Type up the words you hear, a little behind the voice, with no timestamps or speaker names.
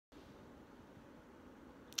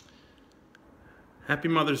Happy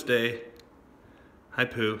Mother's Day. Hi,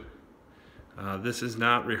 Pooh. This is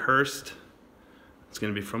not rehearsed. It's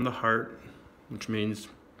going to be from the heart, which means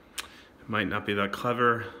it might not be that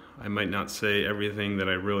clever. I might not say everything that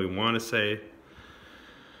I really want to say.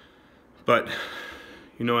 But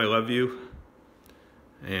you know I love you,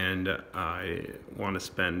 and I want to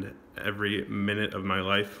spend every minute of my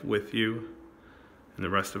life with you and the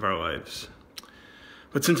rest of our lives.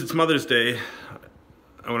 But since it's Mother's Day,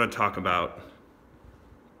 I want to talk about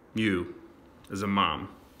you as a mom.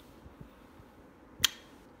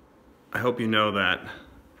 I hope you know that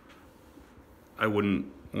I wouldn't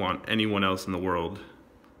want anyone else in the world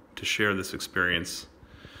to share this experience.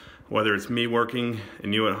 Whether it's me working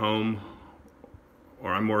and you at home,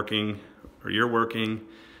 or I'm working, or you're working,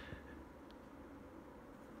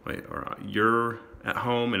 or you're at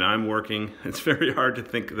home and I'm working. It's very hard to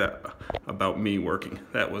think that about me working.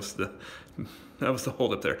 That was the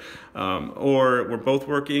holdup there. Or we're both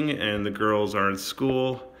working and the girls are in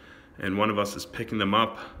school and one of us is picking them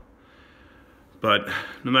up. But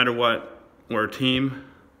no matter what, we're a team.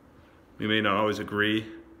 We may not always agree,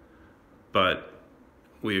 but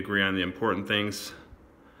we agree on the important things.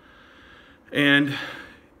 And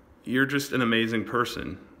you're just an amazing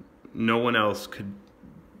person. No one else could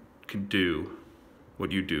do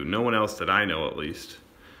what you do. No one else that I know, at least.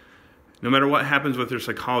 No matter what happens with your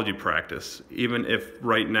psychology practice, even if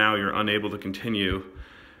right now you're unable to continue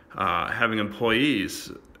having employees,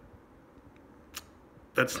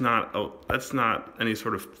 that's not any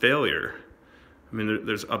sort of failure. I mean,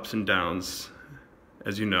 there's ups and downs,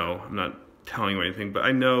 as you know. I'm not telling you anything, but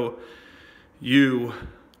I know you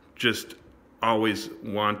just always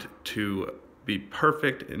want to be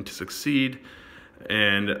perfect and to succeed,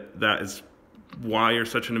 and that is why you're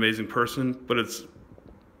such an amazing person. But it's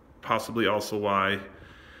possibly also why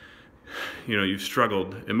you've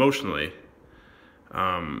struggled emotionally,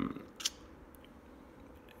 and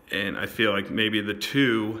I feel like maybe the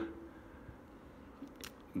two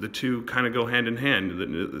kind of go hand in hand.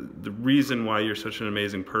 The reason why you're such an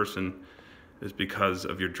amazing person is because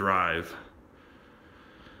of your drive.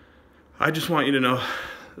 I just want you to know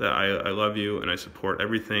that I love you and I support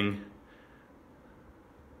everything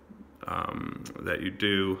that you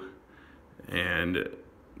do, and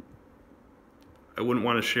I wouldn't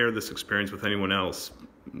want to share this experience with anyone else.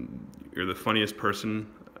 You're the funniest person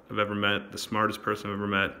I've ever met, the smartest person I've ever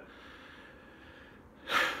met.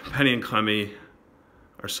 Penny and Clemmy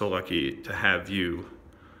are so lucky to have you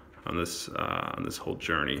on this whole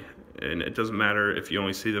journey, and it doesn't matter if you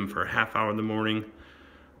only see them for a half hour in the morning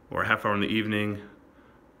or a half hour in the evening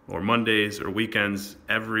or Mondays or weekends.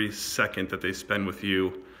 Every second that they spend with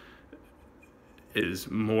you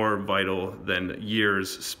is more vital than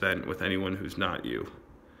years spent with anyone who's not you.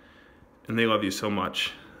 And they love you so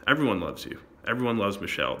much. Everyone loves you. Everyone loves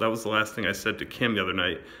Michelle. That was the last thing I said to Kim the other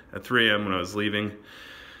night at 3 a.m. when I was leaving.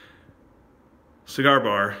 Cigar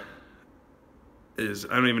Bar is,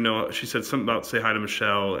 I don't even know, she said something about say hi to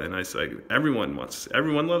Michelle, and I said, everyone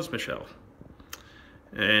loves Michelle.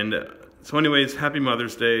 And so anyways, happy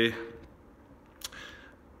Mother's Day.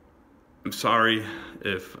 I'm sorry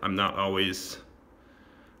if I'm not always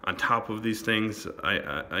on top of these things.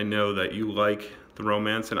 I know that you like the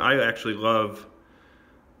romance, and I actually love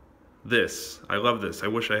this. I love this. I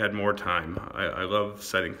wish I had more time. I love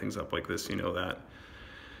setting things up like this, you know that.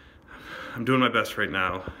 I'm doing my best right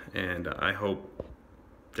now, and I hope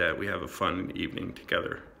that we have a fun evening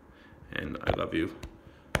together. And I love you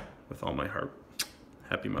with all my heart.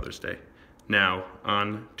 Happy Mother's Day. Now,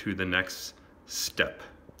 on to the next step.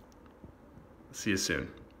 See you soon.